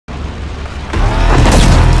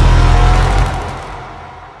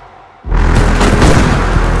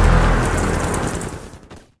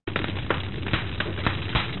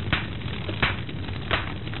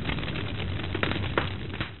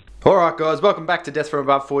Alright guys, welcome back to Death from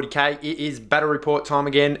Above 40k. It is battle report time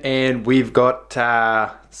again, and we've got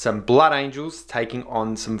some Blood Angels taking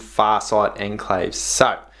on some Farsight enclaves.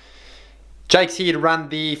 So, Jake's here to run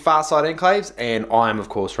the Farsight enclaves, and I am of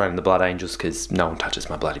course running the Blood Angels because no one touches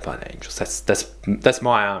my bloody Blood Angels. That's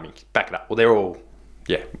my army. Back it up. Well, they're all,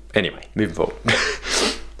 yeah. Anyway, moving forward.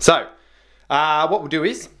 So, what we'll do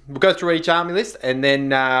is we'll go through each army list, and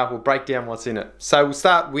then we'll break down what's in it. So we'll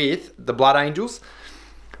start with the Blood Angels.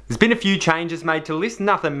 There's been a few changes made to the list,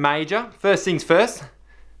 nothing major. First things first,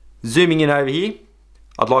 zooming in over here,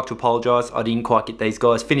 I'd like to apologise, I didn't quite get these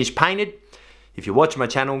guys finished painted. If you watch my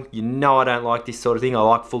channel, you know I don't like this sort of thing. I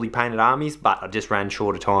like fully painted armies, but I just ran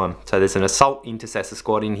short of time. So there's an Assault Intercessor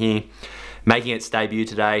squad in here, making its debut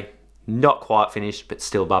today. Not quite finished, but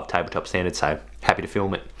still above tabletop standards, so happy to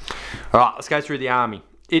film it. Alright, let's go through the army.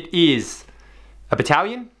 It is a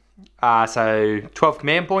battalion, so 12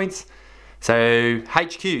 command points. So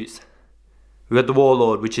HQs, we've got the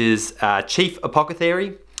Warlord, which is Chief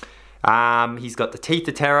Apothecary. He's got the Teeth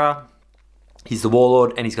of Terror, he's the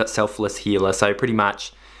Warlord, and he's got Selfless Healer. So pretty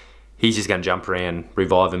much he's just going to jump around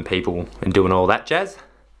reviving people and doing all that jazz.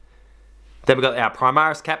 Then we've got our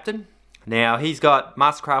Primaris Captain. Now he's got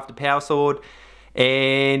Mastercrafted Power Sword,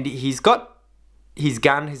 and he's got his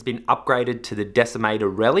gun has been upgraded to the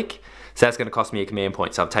Decimator Relic. So that's going to cost me a command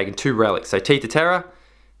point. So I've taken 2 relics. So Teeth of Terror,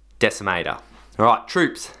 Decimator. Alright,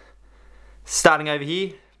 troops. Starting over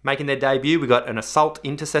here, making their debut, we've got an Assault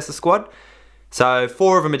Intercessor squad. So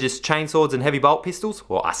 4 of them are just chainswords and heavy bolt pistols.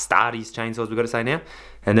 Well, Astartes chainswords, we've got to say now.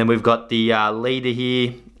 And then we've got the leader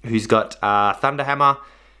here, who's got Thunderhammer,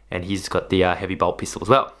 and he's got the heavy bolt pistol as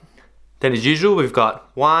well. Then as usual, we've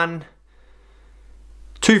got 2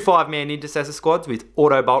 5-man intercessor squads with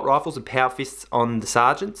auto bolt rifles and power fists on the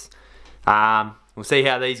sergeants. We'll see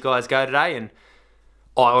how these guys go today, and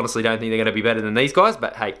I honestly don't think they're going to be better than these guys,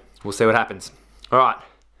 but hey, we'll see what happens. Alright,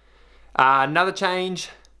 another change.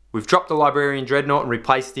 We've dropped the Librarian Dreadnought and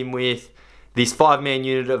replaced him with this 5-man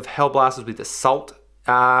unit of Hellblasters with Assault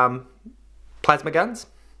plasma guns.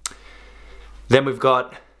 Then we've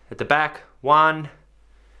got, at the back, 2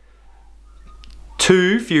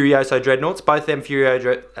 Furioso Dreadnoughts. Both them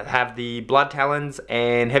Furioso have the Blood Talons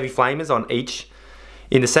and Heavy Flamers on each.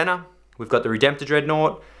 In the centre, we've got the Redemptor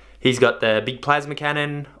Dreadnought. He's got the big plasma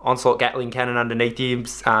cannon, Onslaught Gatling cannon underneath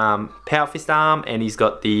his power fist arm, and he's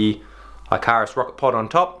got the Icarus rocket pod on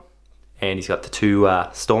top, and he's got the 2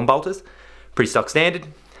 storm bolters. Pretty stock standard.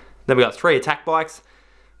 Then we got 3 attack bikes,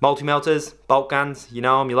 multi-melters, bolt guns, you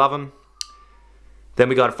know them, you love them. Then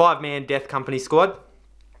we got a 5-man Death Company squad,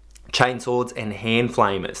 chainswords and hand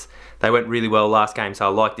flamers. They went really well last game, so I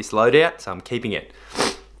like this loadout, so I'm keeping it.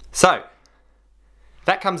 So,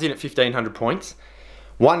 that comes in at 1500 points.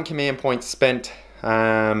 1 command point spent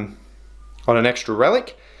on an extra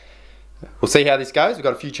relic. We'll see how this goes. We've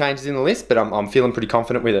got a few changes in the list, but I'm feeling pretty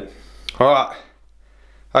confident with it. Alright,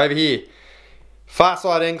 over here,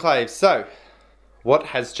 Farsight enclaves. So, what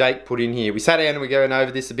has Jake put in here? We sat down and we're going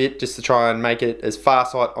over this a bit just to try and make it as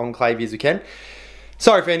Farsight enclave as we can.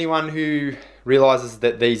 Sorry for anyone who realises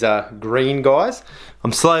that these are green guys.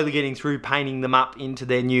 I'm slowly getting through painting them up into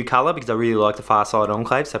their new colour because I really like the Farsight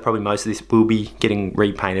enclave, so probably most of this will be getting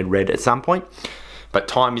repainted red at some point. But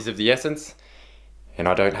time is of the essence, and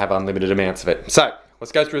I don't have unlimited amounts of it. So,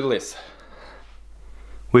 let's go through the list.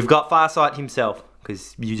 We've got Farsight himself,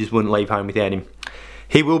 because you just wouldn't leave home without him.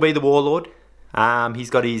 He will be the Warlord. He's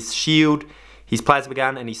got his shield, his plasma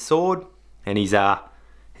gun, and his sword, and he's as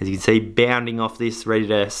you can see, bounding off this, ready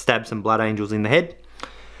to stab some Blood Angels in the head.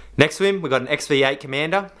 Next to him, we've got an XV8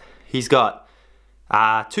 Commander. He's got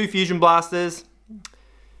 2 Fusion Blasters.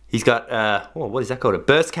 He's got, what is that called? A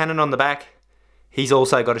Burst Cannon on the back. He's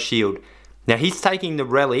also got a shield. Now, he's taking the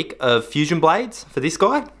relic of Fusion Blades for this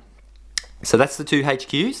guy. So that's the 2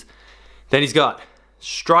 HQs. Then he's got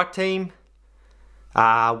Strike Team.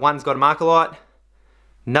 One's got a Markerlight.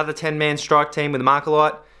 Another 10-man Strike Team with a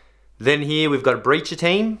Markerlight. Then here we've got a Breacher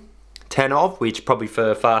team, 10 of, which probably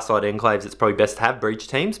for Farsight enclaves it's probably best to have Breacher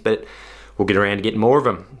teams, but we'll get around to getting more of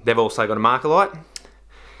them. They've also got a Markerlight.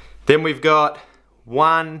 Then we've got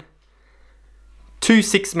 2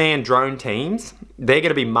 6-man drone teams. They're going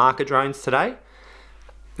to be marker drones today.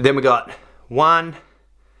 Then we've got 2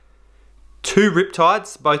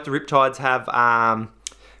 Riptides. Both the Riptides have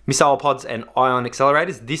missile pods and ion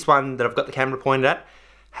accelerators. This one that I've got the camera pointed at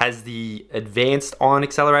has the advanced ion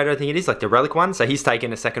accelerator, I think it is, like the relic one. So he's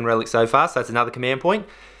taken a 2nd relic so far, so that's another command point.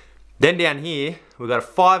 Then down here, we've got a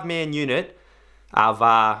 5-man unit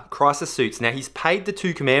of crisis suits. Now he's paid the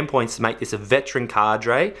 2 command points to make this a veteran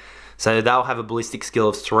cadre, so they'll have a ballistic skill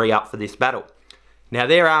of 3 up for this battle. Now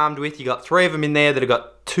they're armed with, you got 3 of them in there that have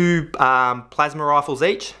got 2 plasma rifles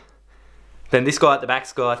each. Then this guy at the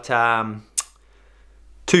back's got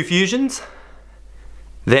 2 fusions.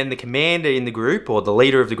 Then the commander in the group, or the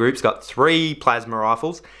leader of the group's got 3 plasma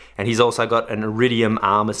rifles, and he's also got an iridium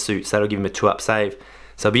armor suit, so that'll give him a 2-up save.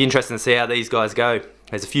 So it'll be interesting to see how these guys go.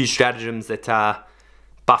 There's a few stratagems that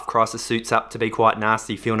buff crisis suits up to be quite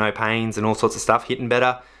nasty, feel no pains and all sorts of stuff, hitting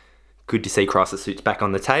better. Good to see crisis suits back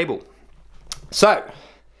on the table. So,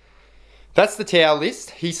 that's the Tau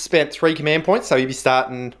list. He's spent 3 command points, so he'll be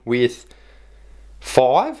starting with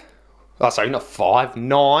 5. Oh, sorry, not 5,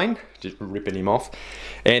 9. Just ripping him off.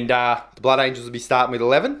 And the Blood Angels will be starting with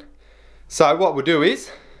 11. So what we'll do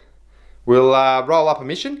is, we'll roll up a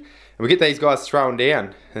mission, and we'll get these guys thrown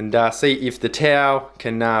down, and see if the Tau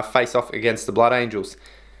can face off against the Blood Angels.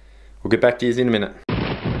 We'll get back to you in a minute.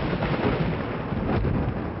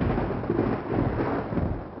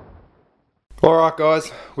 Alright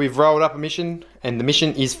guys, we've rolled up a mission, and the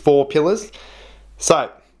mission is 4 pillars.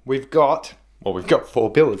 So, we've got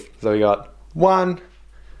 4 pillars. So we got 1,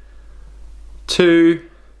 2,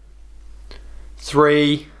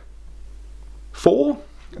 3, 4.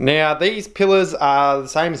 Now these pillars are the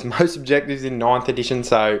same as most objectives in 9th edition,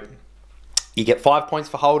 so you get 5 points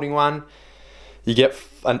for holding one, you get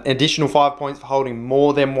an additional 5 points for holding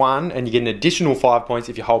more than one, and you get an additional 5 points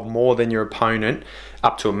if you hold more than your opponent,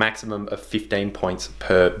 up to a maximum of 15 points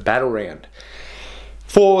per battle round.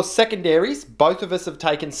 For secondaries, both of us have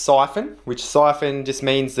taken Siphon, which Siphon just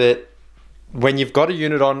means that when you've got a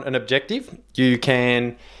unit on an objective, you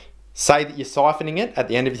can say that you're siphoning it at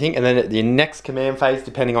the end of your thing, and then at the next command phase,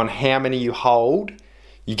 depending on how many you hold,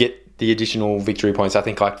 you get the additional victory points. I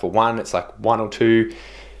think like for 1, it's like 1 or 2,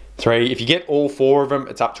 3. If you get all 4 of them,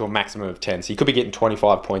 it's up to a maximum of 10. So you could be getting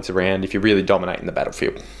 25 points a round if you're really dominating the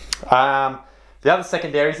battlefield. The other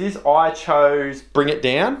secondaries is I chose Bring It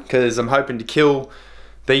Down because I'm hoping to kill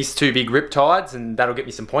these 2 big Riptides, and that'll get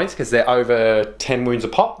me some points because they're over 10 wounds a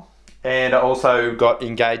pop. And I also got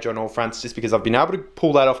Engage on all fronts just because I've been able to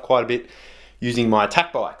pull that off quite a bit using my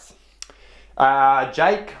attack bikes.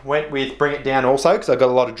 Jake went with Bring It Down also because I got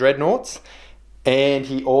a lot of Dreadnoughts, and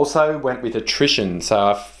he also went with Attrition, so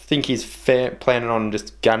I think he's planning on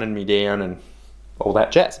just gunning me down and all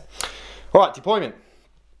that jazz. Alright, deployment.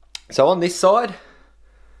 So on this side,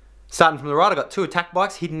 starting from the right, I've got 2 attack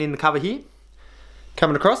bikes hidden in the cover here.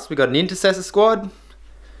 Coming across, we've got an Intercessor squad.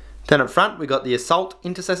 Then up front, we've got the Assault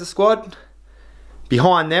Intercessor squad.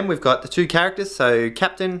 Behind them, we've got the 2 characters, so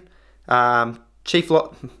Captain, Chief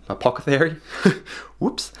Apothecary,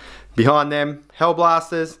 whoops. Behind them,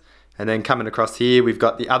 Hellblasters. And then coming across here, we've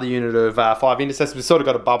got the other unit of 5 Intercessors. We've sort of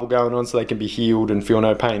got a bubble going on so they can be healed and feel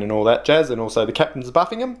no pain and all that jazz. And also the Captain's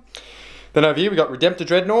buffing them. Then over here, we've got Redemptor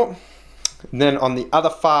Dreadnought. And then on the other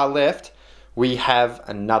far left, we have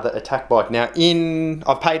another attack bike. Now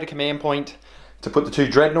I've paid a command point to put the 2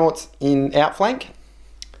 Dreadnoughts in outflank,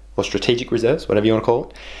 or strategic reserves, whatever you want to call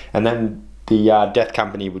it. And then the Death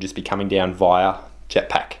Company will just be coming down via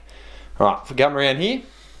jetpack. Alright, if we come around here,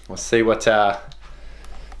 we'll see what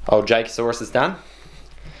old Jakesaurus has done.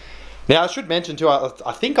 Now I should mention too,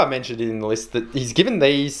 I think I mentioned it in the list, that he's given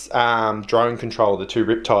these drone control, the 2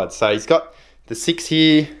 Riptides. So he's got the 6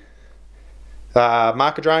 here,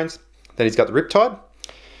 marker drones, then he's got the Riptide.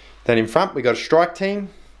 Then in front we've got a strike team.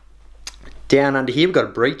 Down under here we've got a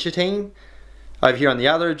breacher team. Over here on the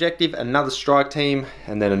other objective, another strike team,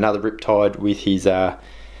 and then another Riptide with his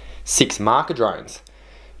 6 marker drones.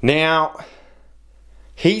 Now,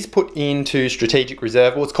 he's put into strategic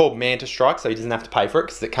reserve, well it's called Manta Strike, so he doesn't have to pay for it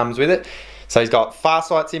because it comes with it. So he's got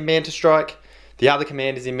Farsight's in Manta Strike, the other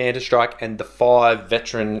commander's in Manta Strike, and the 5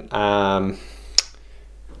 veteran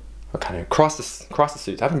crisis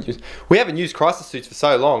suits. We haven't used crisis suits for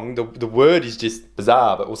so long, the word is just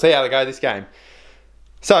bizarre, but we'll see how they go this game.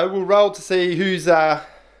 So we'll roll to see who's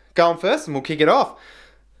going first, and we'll kick it off.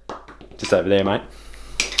 Just over there, mate.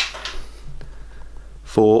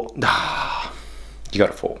 4. You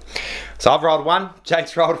got a 4. So I've rolled a 1,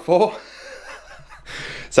 Jake's rolled a 4.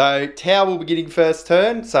 So Tau will be getting first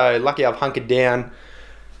turn, so lucky I've hunkered down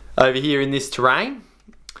over here in this terrain.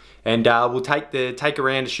 And we'll take a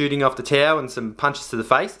round of shooting off the Tau and some punches to the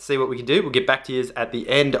face, see what we can do. We'll get back to you at the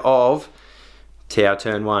end of Tau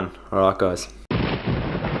turn 1. Alright guys.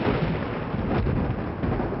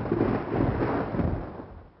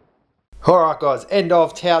 Alright guys, end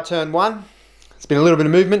of Tau turn 1. It's been a little bit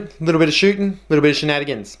of movement, a little bit of shooting, a little bit of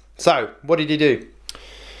shenanigans. So, what did he do?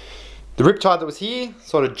 The Riptide that was here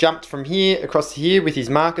sort of jumped from here across to here with his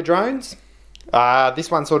marker drones.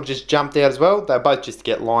 This one sort of just jumped out as well. They were both just to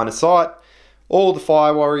get line of sight. All the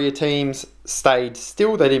Fire Warrior teams stayed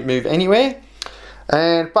still, they didn't move anywhere.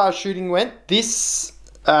 And as far as shooting went, this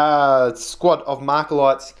squad of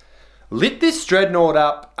Markalites lit this dreadnought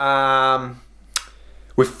up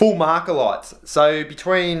with full marker lights. So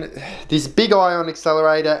between this big ion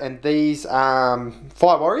accelerator and these fire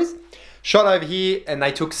warriors, shot over here and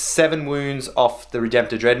they took 7 wounds off the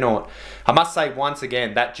Redemptor Dreadnought. I must say once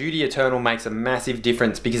again, that Duty Eternal makes a massive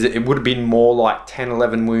difference because it would have been more like 10,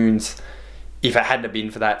 11 wounds if it hadn't have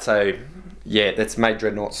been for that. So yeah, that's made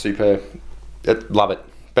Dreadnought super, love it.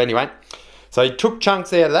 But anyway, so he took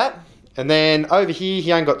chunks out of that. And then over here,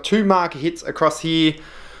 he only got 2 marker hits across here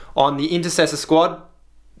on the Intercessor squad,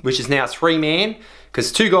 which is now 3-man,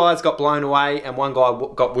 because 2 guys got blown away and 1 guy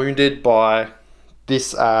got wounded by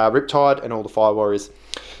this Riptide and all the Fire Warriors.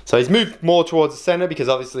 So he's moved more towards the center because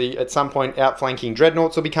obviously at some point outflanking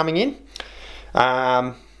Dreadnoughts will be coming in.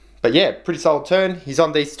 But yeah, pretty solid turn. He's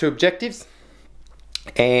on these 2 objectives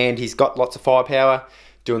and he's got lots of firepower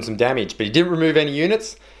doing some damage, but he didn't remove any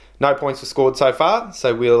units. No points were scored so far,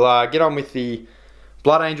 so we'll get on with the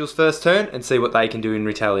Blood Angels' first turn and see what they can do in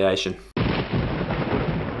retaliation.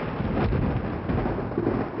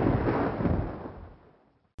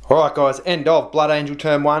 Alright guys, end of Blood Angel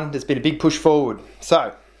turn 1. There's been a big push forward.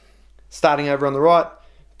 So, starting over on the right,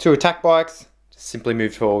 2 attack bikes, just simply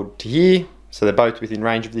move forward to here. So they're both within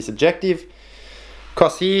range of this objective.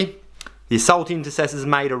 Across here, the Assault Intercessors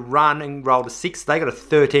made a run and rolled a 6. They got a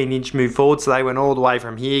 13-inch move forward, so they went all the way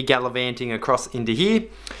from here, gallivanting across into here.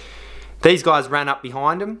 These guys ran up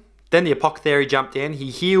behind them. Then the Apothecary jumped in.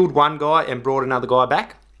 He healed 1 guy and brought another guy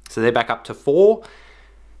back. So they're back up to 4.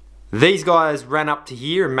 These guys ran up to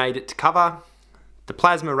here and made it to cover. The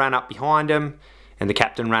Plasma ran up behind them and the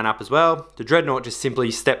Captain ran up as well. The Dreadnought just simply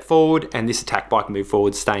stepped forward and this attack bike moved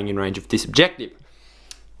forward, staying in range of this objective.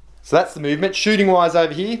 So that's the movement. Shooting wise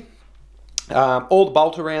over here, all the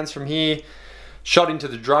bolter rounds from here shot into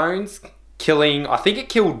the drones, killing, I think it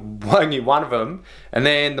killed only 1 of them, and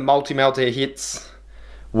then the multi-melter hits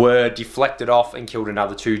were deflected off and killed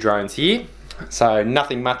another 2 drones here. So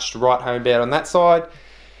nothing much to write home about on that side.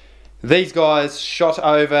 These guys shot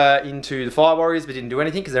over into the Fire Warriors but didn't do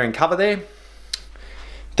anything because they're in cover there.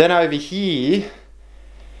 Then over here,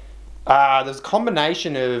 there's a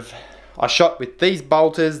combination of, I shot with these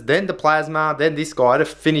bolters, then the Plasma, then this guy to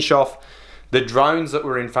finish off the drones that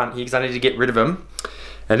were in front here because I needed to get rid of them.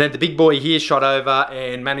 And then the big boy here shot over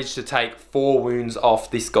and managed to take 4 wounds off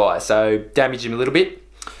this guy, so damaged him a little bit.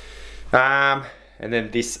 And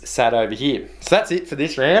then this sat over here. So that's it for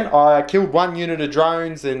this round. I killed 1 unit of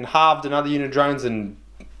drones and halved another unit of drones and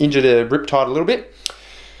injured a Riptide a little bit.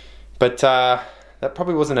 But that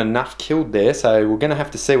probably wasn't enough killed there, so we're gonna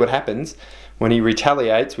have to see what happens when he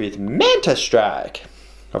retaliates with Manta Strike.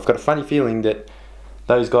 I've got a funny feeling that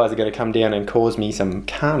those guys are gonna come down and cause me some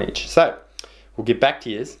carnage. So, we'll get back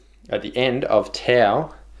to you at the end of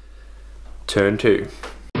Tau turn 2.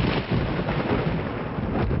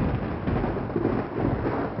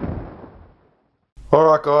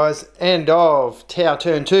 Alright guys, end of Tau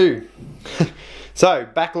turn 2. So,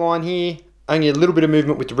 back line here, only a little bit of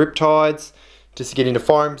movement with the Riptides, just to get into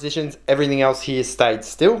firing positions. Everything else here stayed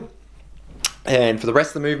still. And for the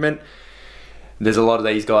rest of the movement, there's a lot of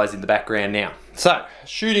these guys in the background now. So,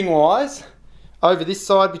 shooting wise, over this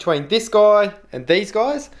side between this guy and these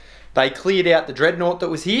guys, they cleared out the Dreadnought that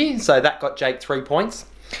was here, so that got Jake 3 points.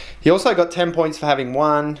 He also got 10 points for having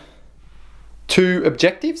 2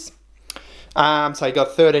 objectives. So he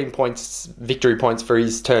got 13 points, victory points for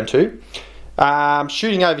his turn 2.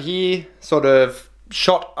 Shooting over here, sort of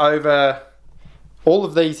shot over all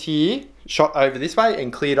of these here, shot over this way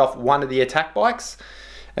and cleared off 1 of the attack bikes.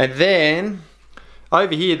 And then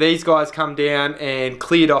over here, these guys come down and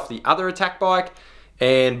cleared off the other attack bike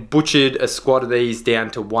and butchered a squad of these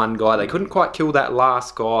down to 1 guy. They couldn't quite kill that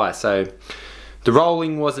last guy, so the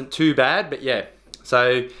rolling wasn't too bad, but yeah.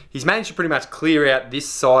 So he's managed to pretty much clear out this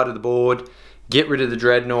side of the board, get rid of the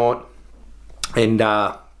Dreadnought, and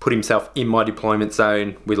put himself in my deployment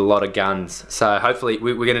zone with a lot of guns. So hopefully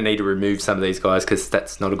we're going to need to remove some of these guys because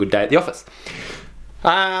that's not a good day at the office.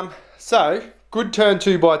 So good turn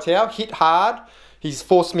 2 by Tau, hit hard. He's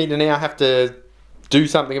forced me to now have to do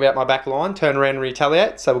something about my back line, turn around and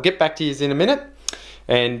retaliate. So we'll get back to you in a minute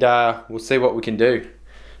and we'll see what we can do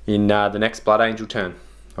in the next Blood Angel turn.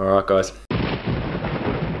 Alright guys.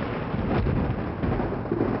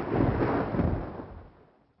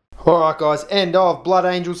 Alright guys, end of Blood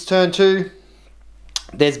Angels turn 2.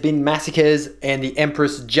 There's been massacres and the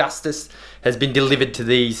Empress Justice has been delivered to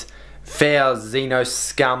these foul Xeno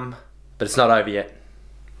scum, but it's not over yet.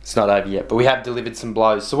 It's not over yet, but we have delivered some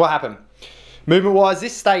blows. So what happened? Movement wise,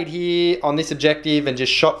 this stayed here on this objective and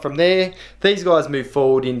just shot from there. These guys moved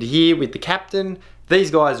forward into here with the Captain. these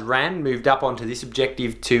guys moved up onto this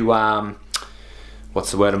objective to, what's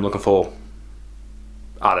the word I'm looking for?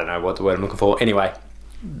 I don't know what the word I'm looking for. Anyway,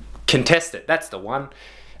 contest it, that's the one.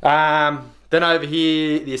 Then over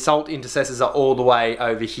here, the assault intercessors are all the way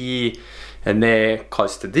over here, and they're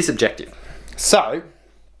close to this objective. So,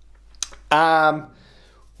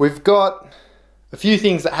 we've got a few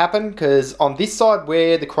things that happen, because on this side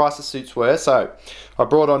where the crisis suits were, so I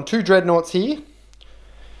brought on 2 dreadnoughts here,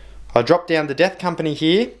 I dropped down the Death Company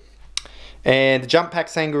here, and the Jump Pack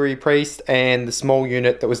Sanguinary Priest and the small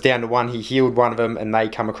unit that was down to 1, he healed one of them, and they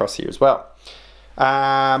come across here as well.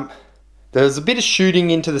 There's a bit of shooting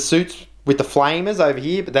into the suits with the flamers over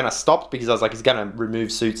here, but then I stopped because I was like, he's going to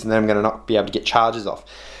remove suits and then I'm going to not be able to get charges off.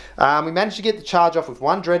 We managed to get the charge off with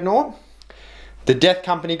 1 dreadnought. The Death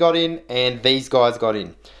Company got in, and these guys got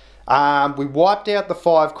in. We wiped out the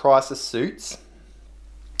 5 crisis suits.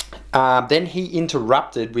 Then he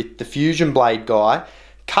interrupted with the fusion blade guy,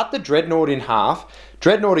 cut the dreadnought in half.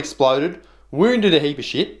 Dreadnought exploded, wounded a heap of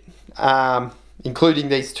shit, including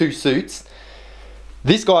these 2 suits.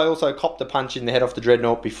 This guy also copped a punch in the head off the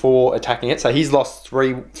dreadnought before attacking it, so he's lost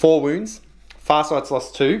 4 wounds. Farsight's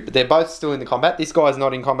lost 2, but they're both still in the combat. This guy's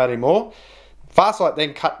not in combat anymore. Farsight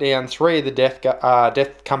then cut down 3 of the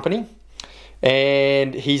Death Company,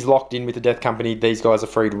 and he's locked in with the Death Company. These guys are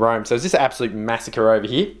free to roam. So it's just an absolute massacre over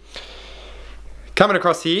here. Coming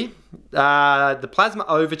across here, the plasma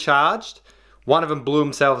overcharged. One of them blew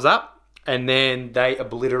themselves up, and then they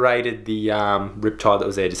obliterated the Riptide that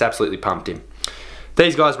was there. Just absolutely pumped him.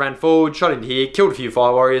 These guys ran forward, shot into here, killed a few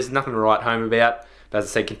Fire Warriors. Nothing to write home about. But as I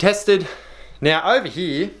said, contested. Now over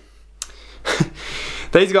here,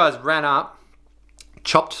 these guys ran up,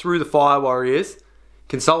 chopped through the Fire Warriors,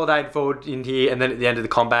 consolidated forward in here, and then at the end of the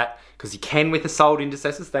combat, because you can with assault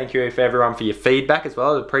intercessors, thank you for everyone for your feedback as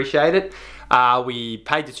well, I appreciate it. We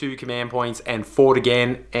paid the 2 command points and fought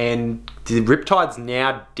again, and the Riptide's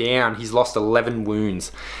now down. He's lost 11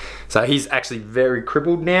 wounds. So he's actually very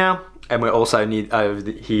crippled now, and we're also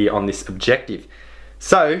over here on this objective.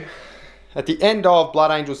 So, at the end of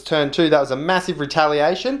Blood Angels turn 2, that was a massive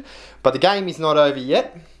retaliation, but the game is not over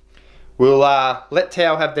yet. We'll let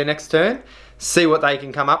Tau have their next turn, see what they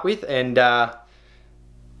can come up with, and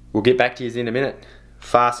we'll get back to you in a minute.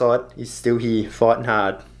 Farsight is still here, fighting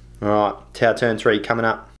hard. Alright, Tau turn 3 coming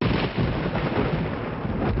up.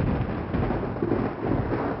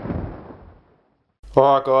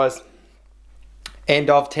 Alright guys, end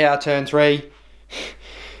of Tau turn 3.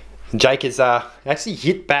 Jake has actually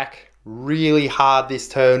hit back really hard this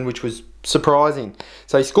turn, which was surprising.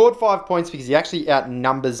 So he scored 5 points because he actually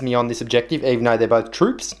outnumbers me on this objective, even though they're both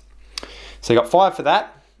troops. So he got 5 for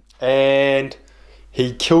that, and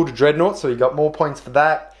he killed a dreadnought, so he got more points for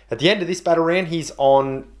that. At the end of this battle round, he's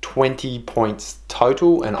on 20 points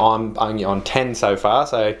total, and I'm only on 10 so far,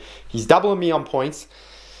 so he's doubling me on points.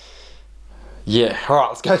 Yeah, alright,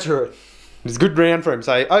 let's go through it. It was a good round for him.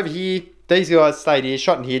 So over here, these guys stayed here,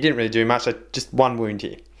 shot in here, didn't really do much, so just 1 wound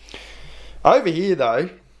here. Over here though,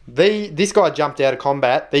 this guy jumped out of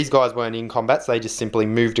combat. These guys weren't in combat, so they just simply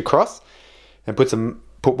moved across and put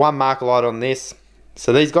 1 marker light on this.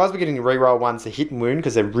 So these guys were getting the reroll ones to hit and wound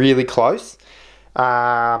because they're really close.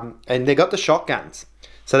 And they got the shotguns.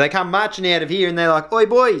 So they come marching out of here and they're like, "Oi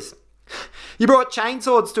boys, you brought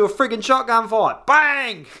chainswords to a friggin' shotgun fight."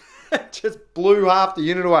 Bang! Just blew half the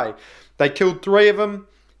unit away. They killed 3 of them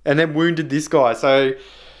and then wounded this guy. So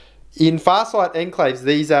in Farsight enclaves,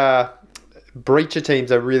 these breacher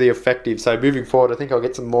teams are really effective. So moving forward, I think I'll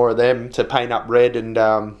get some more of them to paint up red and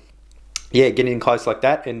yeah, get in close like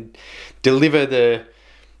that and deliver the,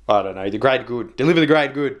 I don't know, the great good. Deliver the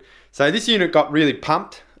great good. So this unit got really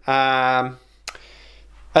pumped. As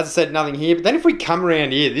I said, nothing here. But then if we come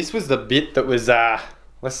around here, this was the bit that was,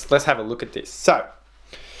 let's have a look at this. So,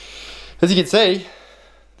 as you can see,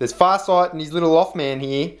 there's Farsight and his little off man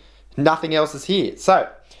here. Nothing else is here. So,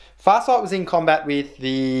 Farsight was in combat with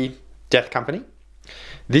the Death Company.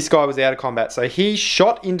 This guy was out of combat. So he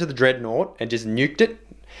shot into the Dreadnought and just nuked it.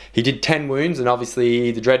 He did 10 wounds, and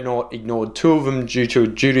obviously the Dreadnought ignored 2 of them due to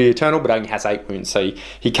Eternal, but only has 8 wounds. So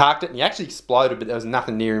he carked it, and he actually exploded, but there was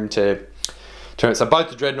nothing near him to turn it. So both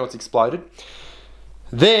the Dreadnoughts exploded.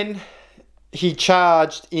 Then he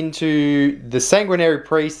charged into the Sanguinary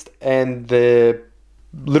Priest, and the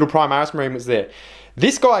little Primaris Marine was there.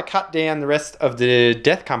 This guy cut down the rest of the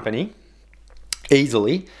Death Company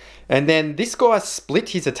easily, and then this guy split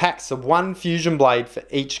his attacks, so 1 fusion blade for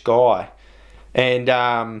each guy, and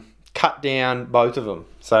cut down both of them.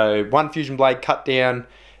 So 1 fusion blade cut down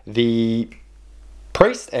the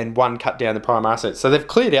priest and 1 cut down the Primaris. So they've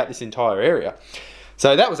cleared out this entire area.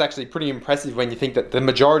 So that was actually pretty impressive when you think that the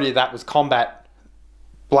majority of that was combat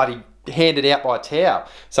bloody handed out by Tau.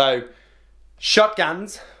 So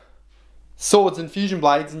shotguns, swords and fusion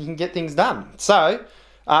blades, and you can get things done. So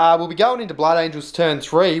we'll be going into Blood Angels turn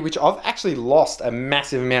 3, which I've actually lost a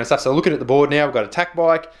massive amount of stuff. So looking at the board now, we've got a tack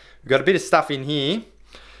bike, we've got a bit of stuff in here,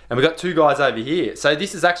 and we've got 2 guys over here. So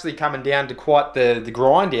this is actually coming down to quite the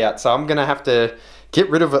grind out. So I'm gonna have to get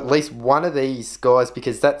rid of at least one of these guys,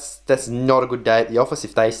 because that's not a good day at the office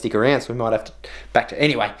if they stick around. So we might have to back to,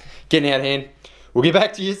 anyway, getting out of hand. We'll get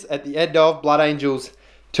back to you at the end of Blood Angels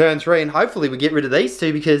turn 3, and hopefully we get rid of these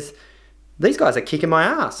 2, because these guys are kicking my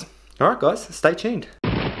ass. All right, guys, stay tuned.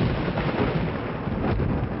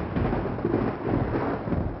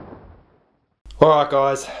 All right,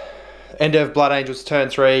 guys, end of Blood Angels turn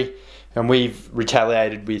 3, and we've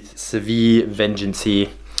retaliated with severe vengeance here,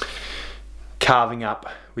 carving up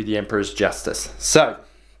with the Emperor's Justice. So,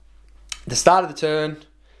 the start of the turn,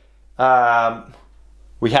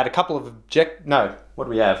 we had a couple of what do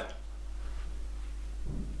we have?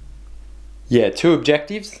 Yeah, 2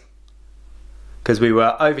 objectives, because we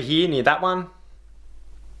were over here near that one.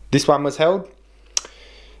 This one was held.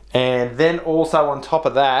 And then also on top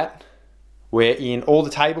of that, we're in all the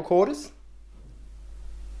table quarters.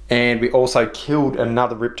 And we also killed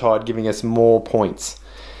another Riptide, giving us more points.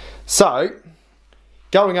 So,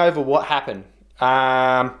 going over what happened.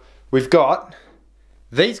 We've got,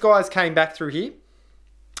 these guys came back through here.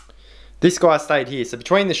 This guy stayed here. So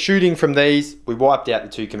between the shooting from these, we wiped out the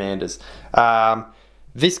 2 commanders.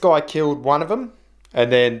 This guy killed one of them,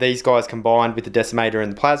 and then these guys combined with the Decimator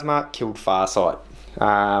and the Plasma killed Farsight.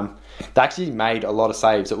 They actually made a lot of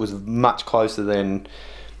saves. It was much closer than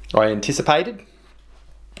I anticipated.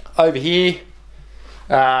 Over here,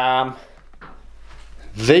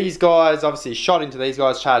 these guys obviously shot into these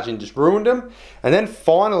guys, charged in, just ruined them. And then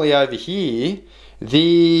finally over here,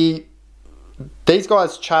 these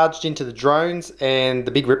guys charged into the drones and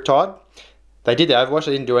the big Riptide. They did the Overwatch,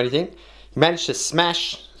 they didn't do anything. He managed to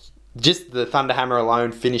smash, just the Thunderhammer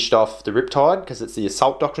alone finished off the Riptide, because it's the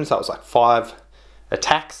Assault Doctrine, so it was like 5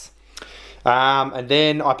 attacks. And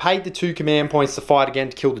then I paid the 2 command points to fight again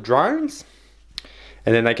to kill the drones.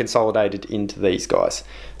 And then they consolidated into these guys.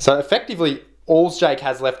 So effectively, all Jake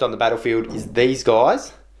has left on the battlefield is these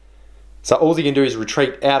guys. So all he can do is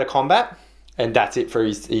retreat out of combat, and that's it for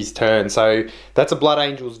his turn. So that's a Blood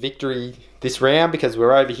Angels victory this round, because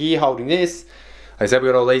we're over here holding this. Like I said,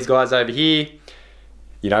 we've got all these guys over here.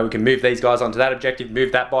 You know, we can move these guys onto that objective,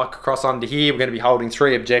 move that bike across onto here. We're going to be holding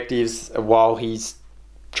 3 objectives while he's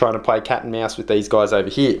trying to play cat and mouse with these guys over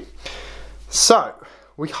here. So,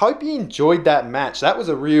 we hope you enjoyed that match. That was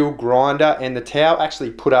a real grinder, and the Tau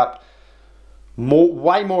actually put up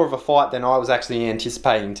way more of a fight than I was actually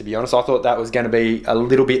anticipating, to be honest. I thought that was going to be a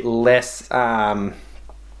little bit less of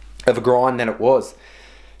a grind than it was.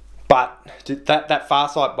 But that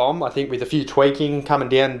Farsight bomb, I think with a few tweaking, coming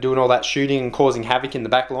down and doing all that shooting and causing havoc in the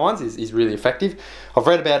back lines is really effective. I've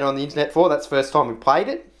read about it on the internet before. That's the first time we played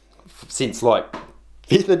it since like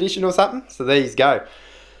 5th edition or something. So there you go.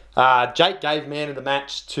 Jake gave man of the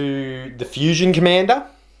match to the Fusion Commander,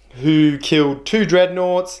 who killed 2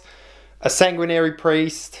 Dreadnoughts, a Sanguinary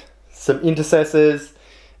Priest, some Intercessors,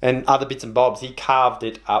 and other bits and bobs. He carved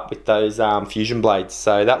it up with those fusion blades.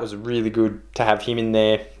 So that was really good to have him in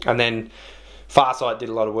there. And then Farsight did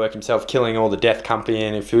a lot of work himself, killing all the Death Company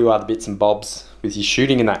and a few other bits and bobs with his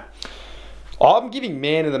shooting and that. I'm giving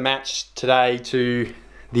man of the match today to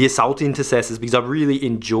the Assault Intercessors, because I've really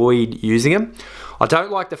enjoyed using them. I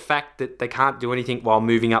don't like the fact that they can't do anything while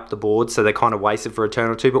moving up the board, so they're kind of wasted for a turn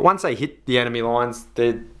or 2. But once they hit the enemy lines,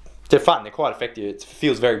 they're fun, they're quite effective. It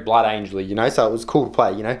feels very Blood Angel-y, you know, so it was cool to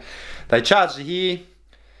play, you know. They charged here,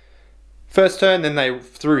 first turn, then they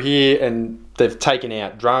threw here, and they've taken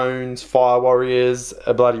out drones, fire warriors,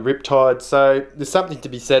 a bloody Riptide, so there's something to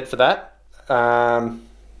be said for that.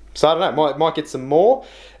 So I don't know, might get some more,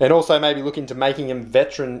 and also maybe look into making them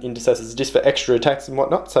veteran intercessors just for extra attacks and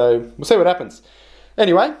whatnot, so we'll see what happens.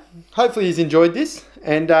 Anyway, hopefully you've enjoyed this,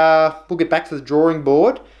 and we'll get back to the drawing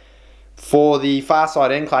board for the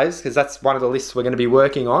Farsight enclaves, because that's one of the lists we're going to be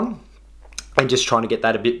working on, and just trying to get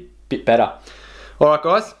that a bit better. Alright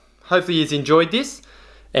guys, hopefully you've enjoyed this,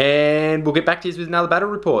 and we'll get back to you with another battle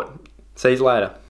report. See you later.